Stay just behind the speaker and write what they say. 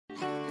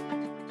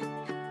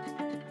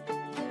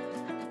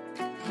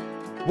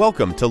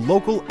Welcome to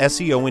Local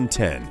SEO in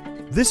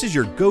 10. This is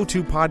your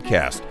go-to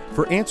podcast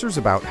for answers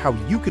about how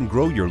you can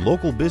grow your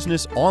local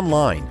business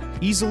online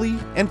easily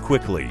and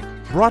quickly.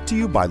 Brought to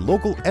you by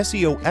local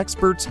SEO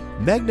experts,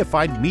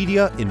 Magnified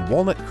Media in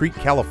Walnut Creek,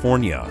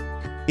 California.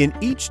 In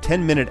each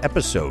 10-minute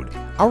episode,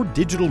 our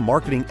digital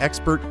marketing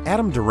expert,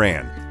 Adam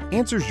Duran,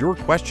 answers your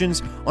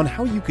questions on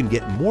how you can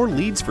get more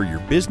leads for your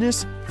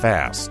business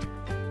fast.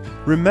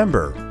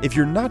 Remember, if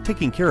you're not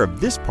taking care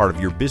of this part of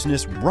your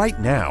business right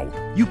now,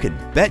 you can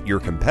bet your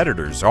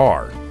competitors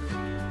are.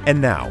 And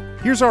now,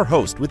 here's our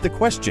host with the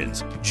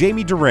questions,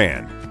 Jamie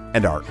Duran,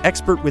 and our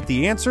expert with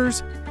the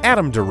answers,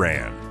 Adam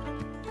Duran.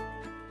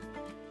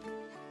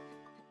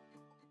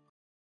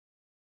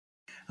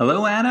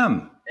 Hello,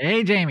 Adam.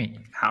 Hey, Jamie.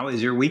 How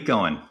is your week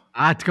going?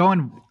 It's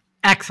going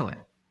excellent.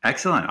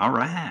 Excellent. All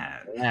right.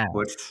 Yeah.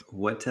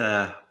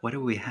 What do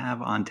we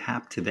have on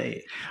tap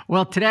today?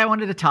 Well, today I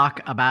wanted to talk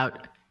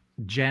about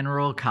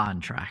general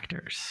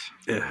contractors.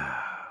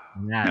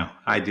 No,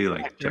 I do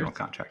like general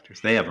contractors.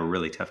 They have a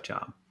really tough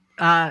job.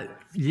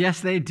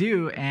 Yes, they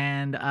do.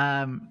 And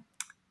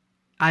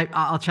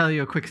I'll tell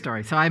you a quick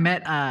story. So I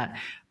met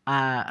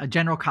a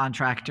general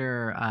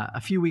contractor a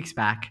few weeks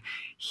back.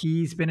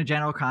 He's been a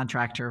general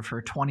contractor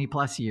for 20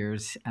 plus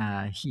years.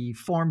 He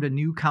formed a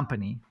new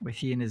company with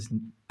he and his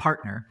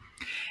partner.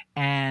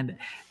 And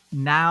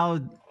now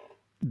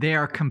they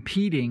are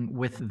competing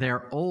with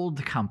their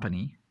old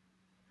company.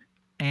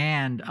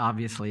 And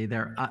obviously,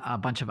 there are a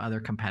bunch of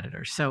other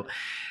competitors. So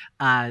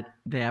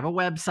they have a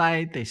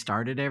website. They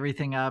started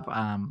everything up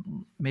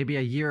maybe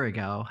a year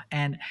ago.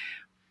 And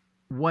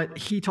what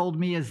he told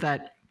me is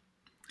that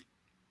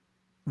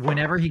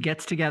whenever he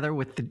gets together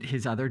with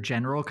his other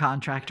general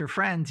contractor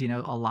friends, a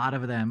lot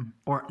of them,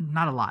 or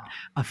not a lot,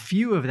 a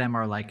few of them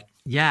are like,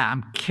 yeah,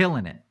 I'm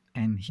killing it.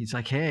 And he's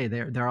like, hey,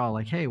 they're all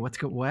like, hey,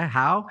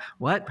 how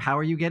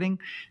are you getting,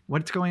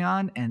 what's going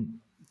on? And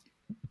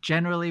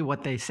generally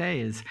what they say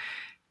is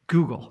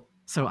Google.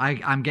 So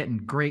I'm getting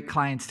great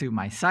clients through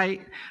my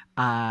site,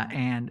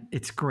 and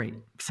it's great.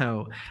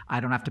 So I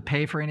don't have to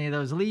pay for any of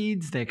those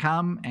leads. They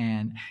come,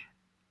 and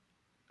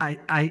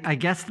I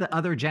guess the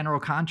other general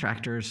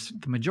contractors,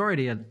 the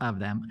majority of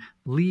them,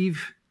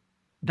 leave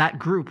that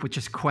group with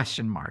just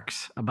question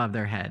marks above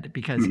their head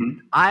because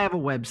I have a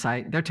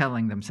website. They're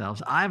telling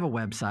themselves, I have a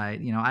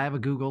website. I have a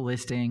Google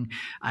listing.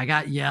 I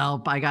got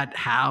Yelp. I got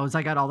Houzz.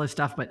 I got all this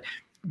stuff, but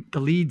the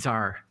leads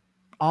are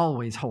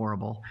always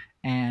horrible.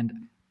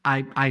 And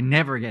I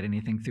never get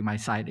anything through my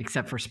site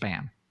except for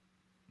spam.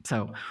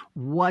 So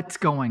what's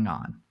going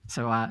on?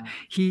 So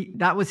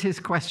that was his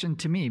question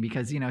to me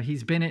because,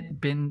 he's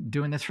been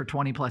doing this for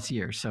 20 plus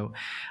years. So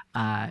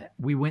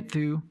we went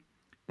through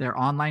their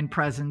online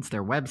presence,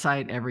 their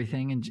website,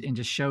 everything, and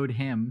just showed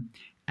him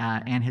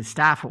and his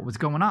staff what was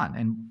going on.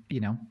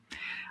 And,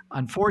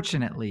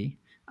 unfortunately,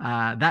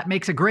 that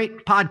makes a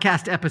great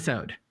podcast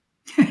episode.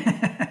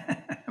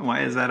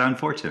 Why is that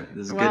unfortunate?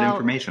 This is good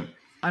information.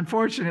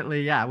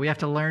 Unfortunately, yeah, we have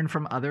to learn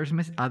from others'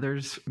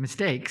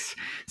 mistakes.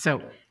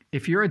 So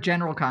if you're a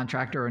general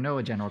contractor or know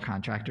a general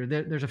contractor,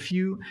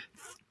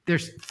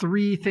 there's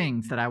three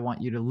things that I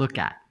want you to look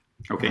at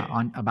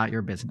about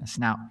your business.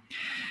 Now,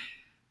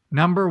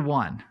 number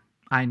one,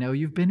 I know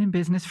you've been in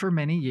business for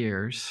many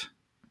years,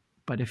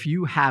 but if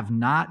you have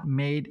not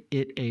made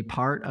it a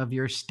part of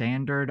your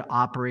standard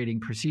operating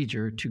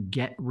procedure to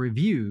get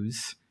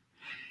reviews,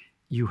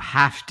 you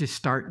have to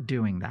start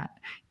doing that.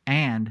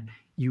 And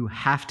you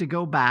have to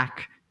go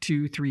back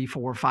 2, 3,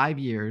 4, 5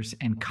 years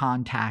and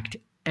contact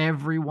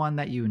everyone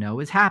that you know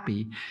is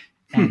happy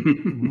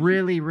and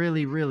really,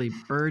 really, really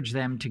urge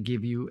them to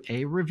give you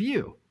a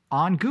review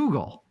on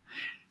Google.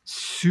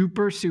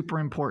 Super, super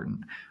important.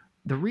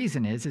 The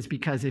reason is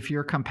because if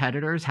your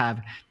competitors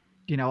have,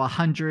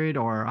 100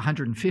 or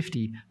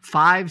 150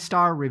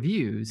 5-star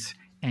reviews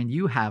and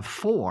you have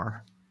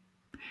 4,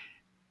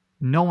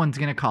 no one's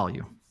going to call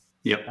you.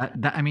 Yep.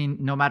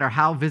 No matter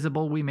how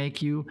visible we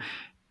make you,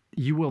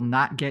 you will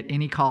not get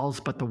any calls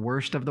but the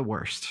worst of the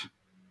worst.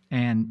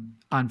 And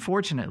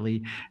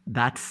unfortunately,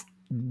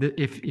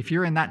 if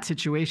you're in that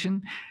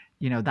situation,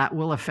 that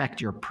will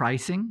affect your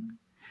pricing.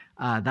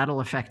 That'll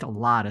affect a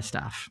lot of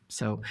stuff.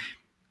 So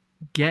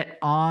get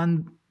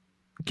on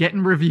getting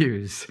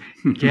reviews,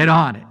 get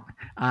on it.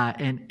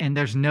 And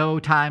there's no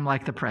time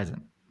like the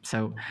present.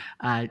 So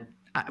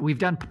we've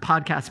done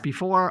podcasts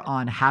before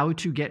on how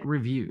to get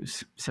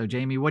reviews. So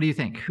Jamie, what do you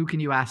think? Who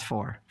can you ask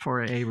for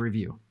a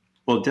review?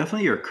 Well,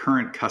 definitely your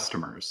current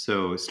customers.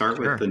 So start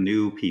with the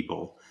new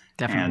people.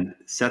 Definitely. And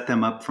set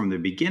them up from the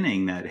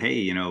beginning that,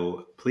 hey,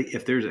 please,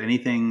 if there's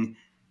anything,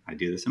 I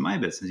do this in my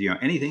business,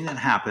 anything that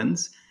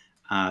happens,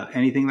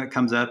 anything that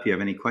comes up, you have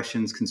any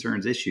questions,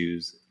 concerns,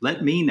 issues,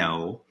 let me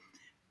know.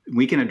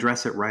 We can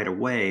address it right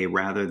away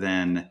rather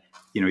than,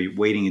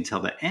 waiting until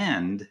the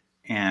end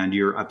and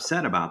you're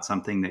upset about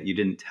something that you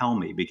didn't tell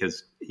me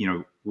because,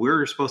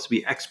 we're supposed to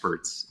be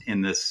experts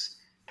in this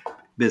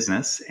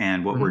business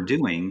and what we're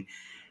doing.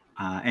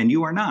 And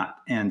you are not.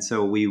 And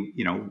so we,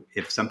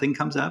 if something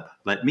comes up,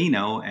 let me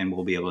know and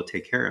we'll be able to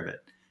take care of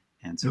it.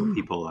 And so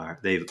people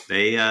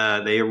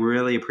they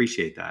really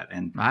appreciate that.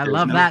 And I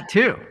love that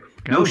too.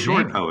 No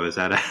shortage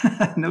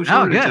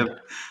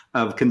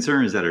of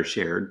concerns that are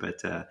shared.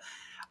 But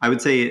I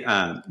would say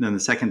then the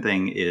second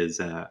thing is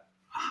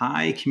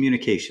high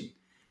communication.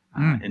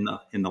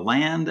 In the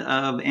land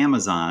of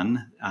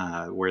Amazon,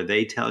 where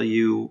they tell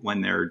you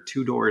when they're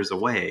 2 doors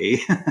away,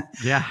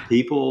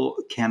 people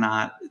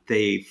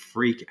they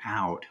freak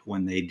out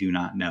when they do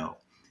not know.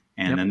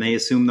 And then they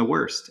assume the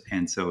worst.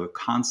 And so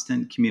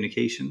constant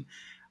communication,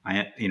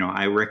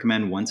 I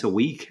recommend once a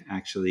week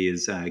actually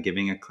is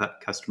giving a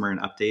customer an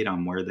update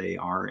on where they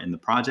are in the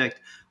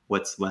project,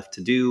 what's left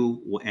to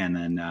do, and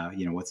then,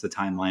 what's the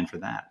timeline for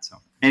that. So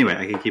anyway,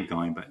 I can keep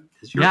going, but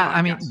it's your podcast.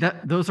 I mean,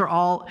 those are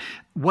all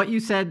what you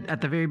said at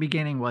the very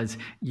beginning was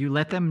you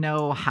let them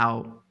know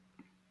how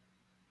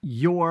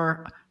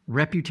your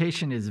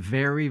reputation is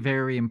very,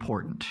 very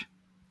important.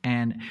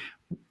 And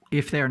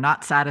if they're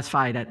not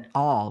satisfied at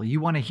all, you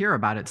want to hear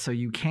about it so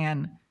you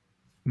can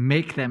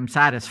make them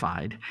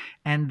satisfied.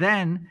 And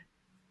then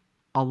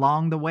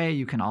along the way,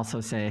 you can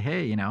also say,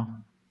 hey,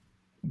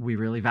 we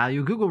really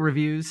value Google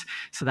reviews.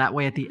 So that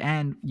way at the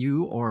end,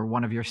 you or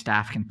one of your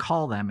staff can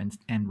call them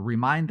and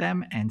remind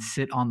them and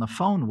sit on the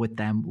phone with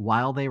them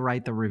while they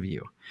write the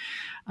review.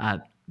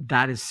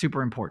 That is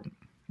super important.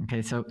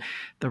 Okay, so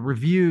the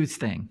reviews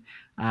thing,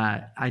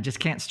 I just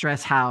can't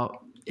stress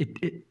how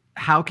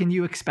can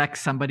you expect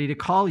somebody to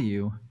call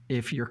you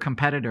if your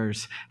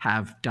competitors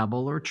have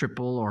double or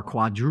triple or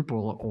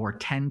quadruple or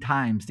 10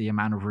 times the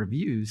amount of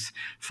reviews,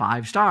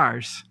 5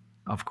 stars,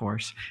 of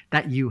course,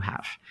 that you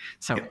have.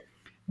 So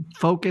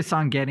focus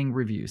on getting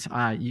reviews.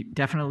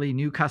 Definitely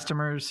new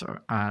customers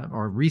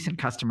or recent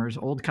customers,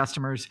 old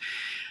customers,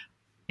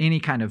 any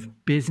kind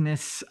of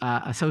business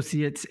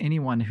associates,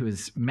 anyone who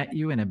has met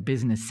you in a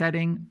business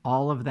setting,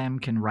 all of them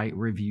can write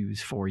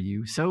reviews for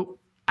you. So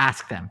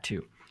ask them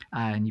to.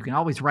 And you can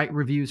always write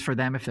reviews for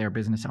them if they're a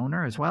business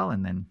owner as well,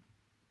 and then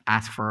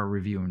ask for a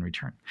review in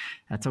return.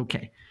 That's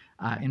okay,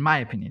 in my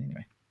opinion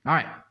anyway. All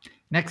right,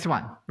 next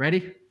one.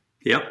 Ready?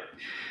 Yep.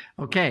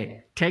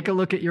 Okay, take a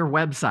look at your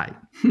website.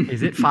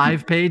 Is it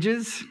 5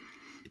 pages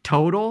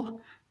total,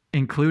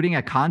 including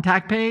a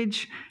contact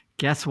page?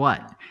 Guess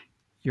what?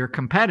 Your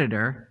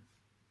competitor,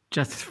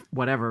 just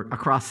whatever,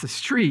 across the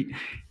street,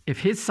 if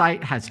his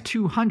site has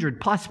 200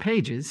 plus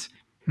pages,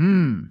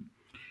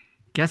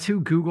 guess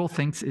who Google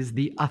thinks is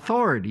the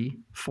authority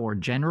for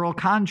general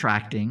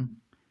contracting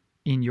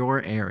in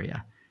your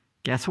area?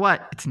 Guess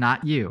what? It's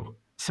not you.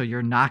 So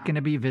you're not going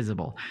to be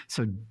visible.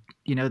 So,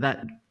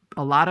 that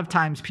a lot of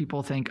times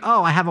people think,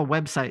 oh, I have a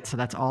website, so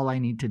that's all I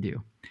need to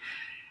do.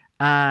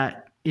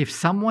 If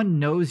someone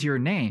knows your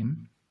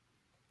name,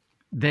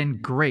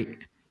 then great.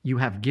 You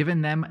have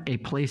given them a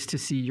place to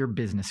see your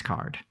business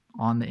card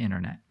on the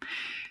internet.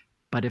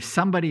 But if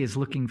somebody is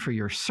looking for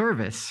your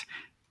service,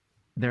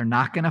 they're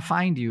not going to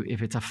find you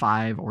if it's a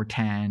 5 or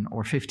 10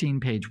 or 15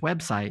 page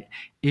website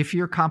if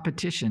your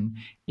competition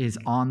is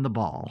on the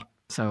ball.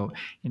 So,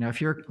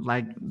 if you're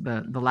like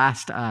the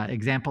last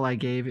example I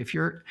gave, if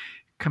your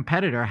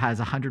competitor has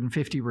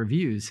 150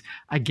 reviews,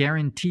 I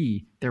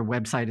guarantee their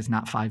website is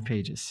not 5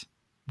 pages.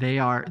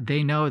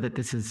 They know that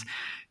this is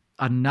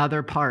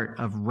another part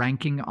of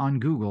ranking on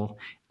Google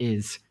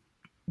is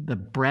the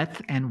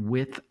breadth and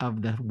width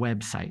of the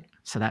website.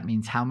 So that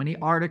means how many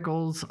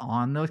articles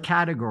on the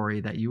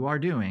category that you are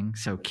doing.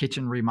 So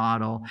kitchen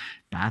remodel,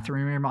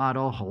 bathroom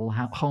remodel, whole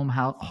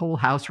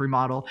house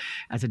remodel.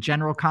 As a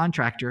general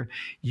contractor,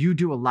 you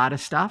do a lot of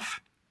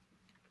stuff.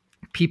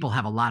 People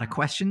have a lot of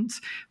questions.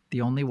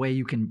 The only way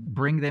you can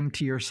bring them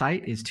to your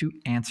site is to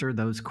answer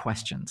those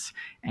questions.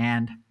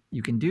 And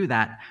you can do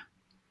that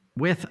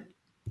with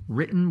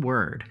written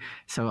word.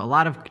 So a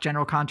lot of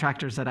general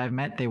contractors that I've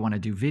met, they want to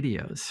do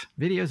videos.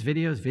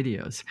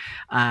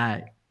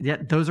 Yeah,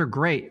 those are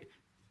great.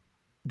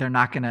 They're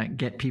not going to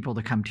get people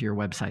to come to your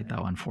website,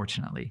 though,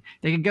 unfortunately.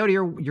 They can go to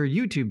your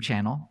YouTube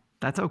channel.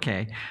 That's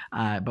okay.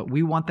 But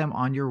we want them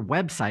on your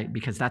website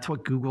because that's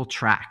what Google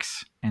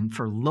tracks. And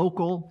for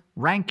local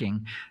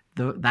ranking,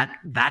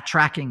 that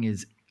tracking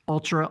is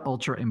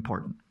ultra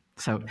important.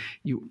 So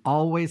you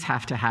always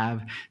have to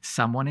have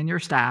someone in your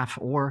staff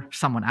or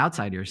someone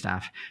outside your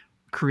staff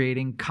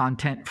creating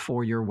content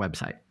for your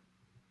website.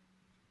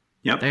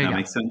 Yep, that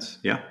makes sense.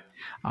 Yeah.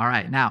 All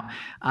right. Now,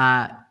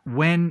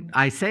 when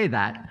I say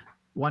that,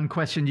 one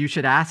question you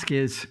should ask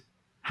is,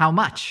 how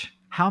much?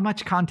 How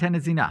much content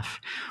is enough?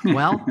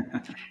 Well,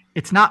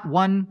 it's not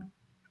one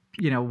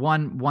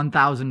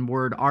 1,000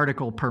 word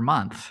article per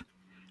month.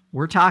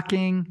 We're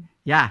talking,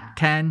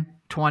 10,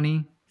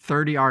 20,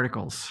 30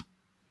 articles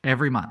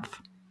every month.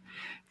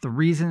 The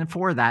reason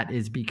for that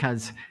is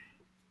because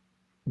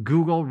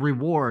Google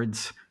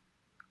rewards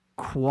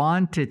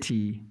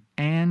quantity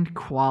and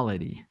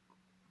quality.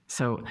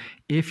 So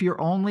if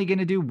you're only going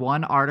to do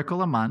 1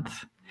 article a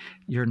month,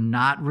 you're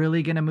not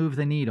really going to move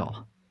the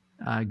needle.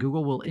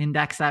 Google will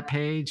index that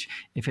page.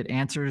 If it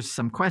answers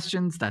some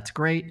questions, that's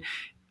great.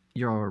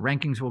 Your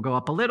rankings will go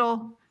up a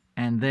little.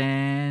 And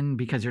then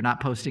because you're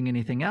not posting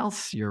anything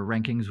else, your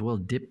rankings will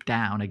dip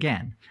down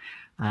again.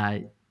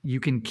 you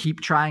can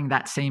keep trying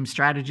that same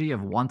strategy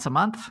of once a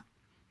month,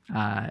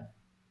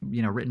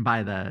 written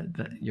by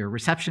your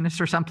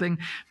receptionist or something,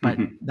 but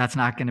that's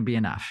not going to be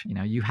enough.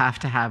 You have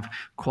to have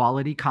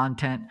quality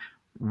content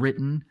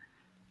written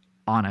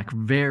on a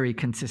very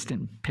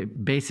consistent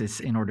basis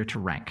in order to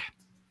rank.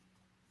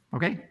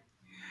 Okay.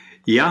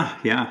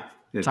 Yeah.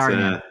 It's,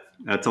 Sorry,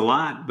 that's a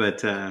lot,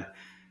 but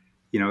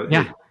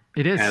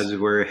it is. As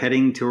we're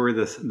heading toward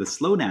the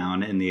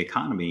slowdown in the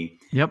economy.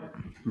 Yep.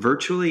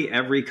 Virtually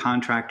every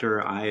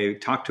contractor I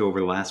talked to over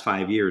the last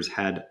 5 years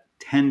had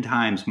 10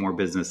 times more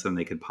business than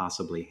they could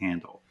possibly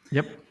handle.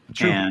 Yep.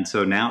 True. And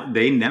so now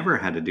they never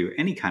had to do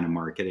any kind of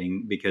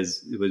marketing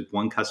because it was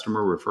one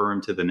customer refer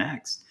them to the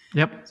next.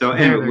 Yep. So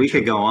anyway, we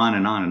could go on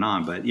and on and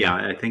on, but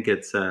I think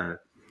it's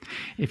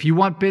if you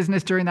want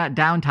business during that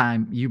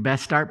downtime, you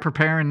best start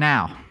preparing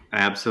now.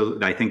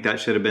 Absolutely. I think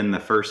that should have been the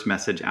first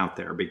message out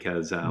there,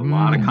 because a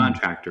lot of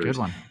contractors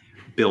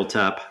built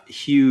up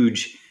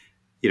huge,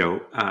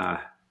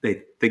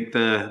 they think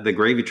the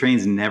gravy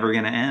train's never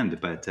going to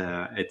end, but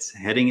it's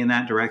heading in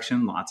that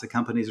direction. Lots of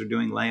companies are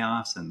doing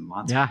layoffs, and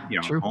lots of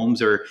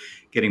homes are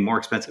getting more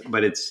expensive,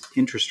 but it's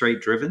interest rate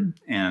driven.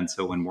 And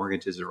so when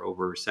mortgages are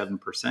over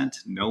 7%,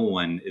 no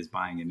one is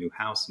buying a new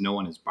house. No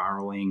one is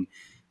borrowing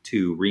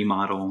to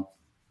remodel.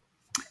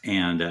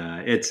 And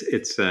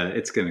it's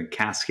going to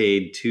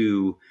cascade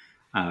to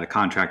the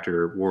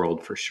contractor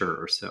world for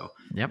sure. So,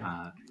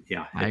 I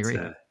agree.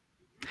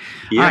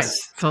 Yes. All right.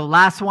 So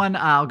last one,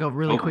 I'll go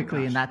really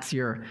quickly, and that's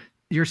your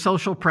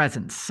social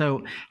presence.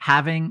 So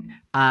having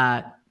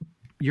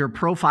your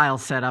profile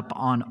set up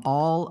on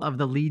all of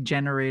the lead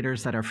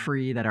generators that are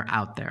free that are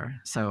out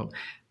there. So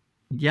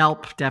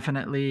Yelp,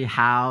 definitely,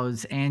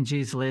 Houzz,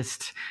 Angie's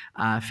List,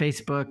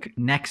 Facebook,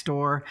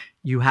 Nextdoor.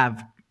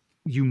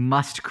 You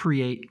must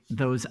create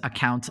those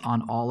accounts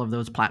on all of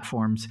those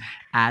platforms.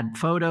 Add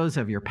photos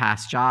of your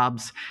past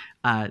jobs.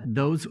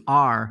 Those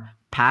are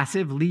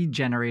passive lead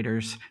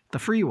generators, the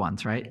free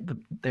ones, right?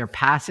 They're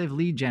passive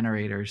lead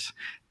generators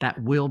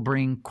that will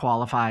bring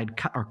qualified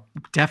or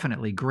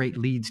definitely great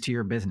leads to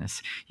your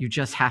business. You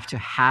just have to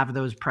have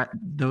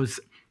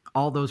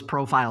all those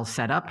profiles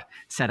set up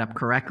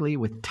correctly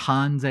with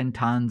tons and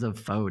tons of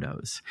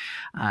photos.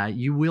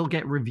 You will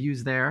get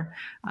reviews there.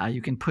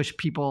 You can push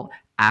people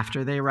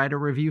after they write a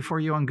review for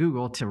you on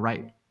Google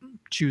to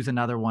choose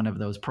another one of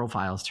those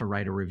profiles to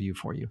write a review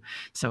for you.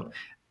 So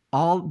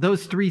all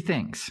those three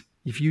things,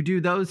 if you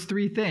do those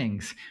three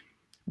things,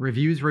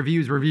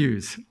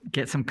 reviews,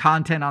 get some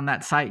content on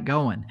that site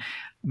going,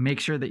 make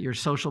sure that your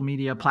social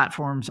media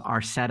platforms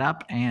are set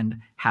up and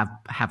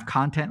have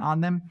content on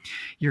them,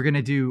 you're going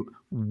to do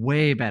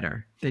way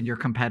better than your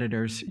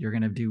competitors. You're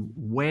going to do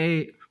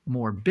way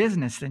more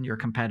business than your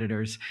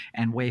competitors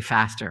and way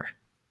faster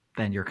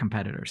than your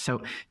competitors.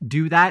 So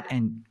do that,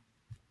 and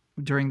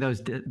during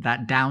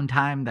that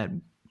downtime that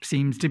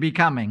seems to be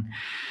coming,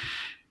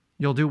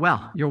 you'll do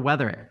well. You'll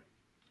weather it.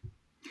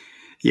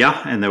 Yeah,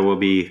 and there will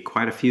be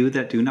quite a few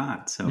that do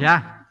not. So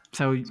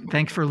So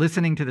thanks for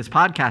listening to this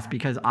podcast,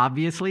 because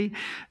obviously,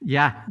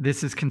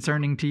 this is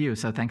concerning to you.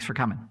 So thanks for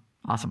coming.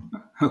 Awesome.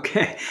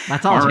 Okay.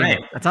 That's all. Right.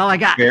 That's all I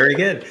got. Very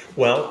good.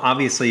 Well,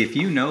 obviously, if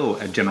you know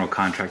a general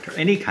contractor,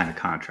 any kind of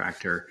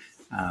contractor,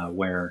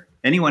 where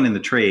anyone in the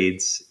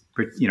trades,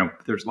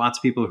 there's lots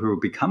of people who are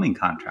becoming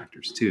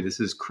contractors too.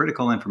 This is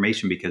critical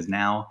information, because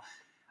now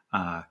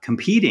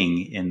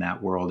competing in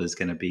that world is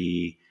going to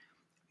be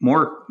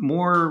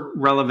more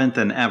relevant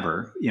than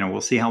ever.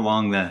 We'll see how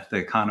long the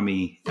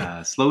economy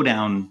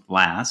slowdown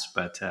lasts,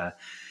 but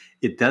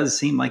it does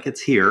seem like it's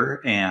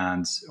here,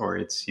 or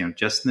it's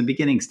just in the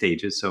beginning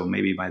stages. So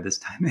maybe by this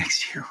time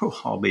next year, we'll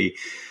all be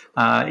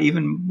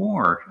even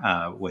more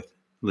with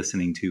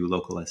listening to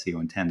Local SEO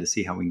in 10 to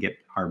see how we can get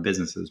our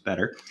businesses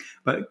better.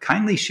 But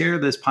kindly share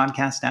this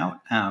podcast out.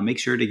 Make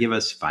sure to give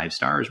us 5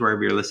 stars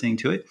wherever you're listening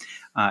to it.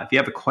 If you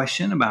have a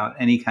question about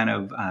any kind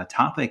of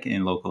topic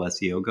in local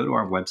SEO, go to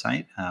our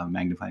website,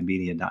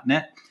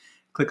 magnifiedmedia.net,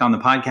 click on the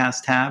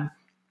podcast tab,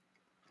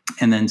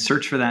 and then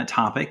search for that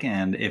topic.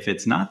 And if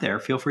it's not there,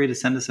 feel free to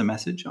send us a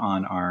message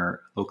on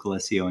our Local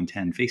SEO in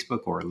 10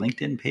 Facebook or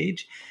LinkedIn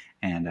page,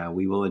 and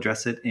we will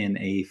address it in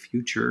a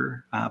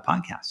future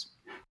podcast.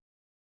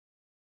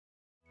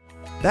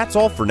 That's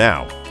all for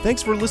now.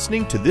 Thanks for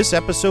listening to this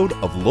episode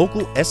of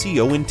Local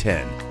SEO in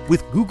 10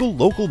 with Google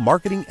local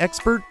marketing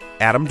expert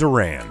Adam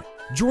Duran.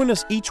 Join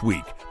us each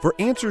week for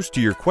answers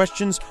to your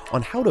questions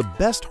on how to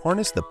best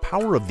harness the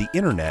power of the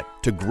internet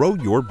to grow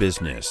your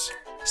business.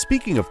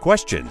 Speaking of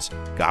questions,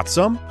 got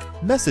some?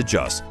 Message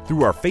us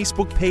through our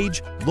Facebook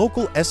page,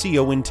 Local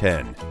SEO in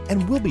 10,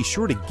 and we'll be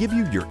sure to give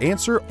you your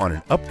answer on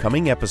an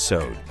upcoming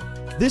episode.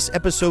 This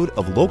episode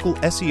of Local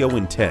SEO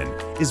in 10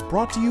 is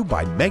brought to you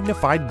by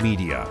Magnified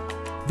Media,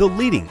 the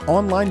leading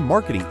online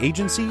marketing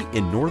agency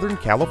in Northern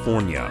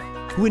California,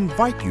 who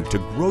invite you to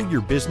grow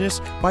your business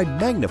by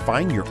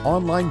magnifying your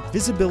online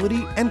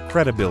visibility and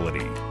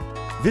credibility.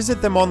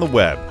 Visit them on the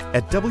web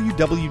at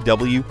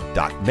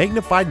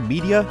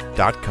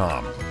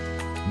www.magnifiedmedia.com.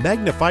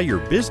 Magnify your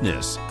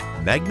business,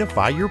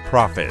 magnify your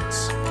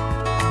profits.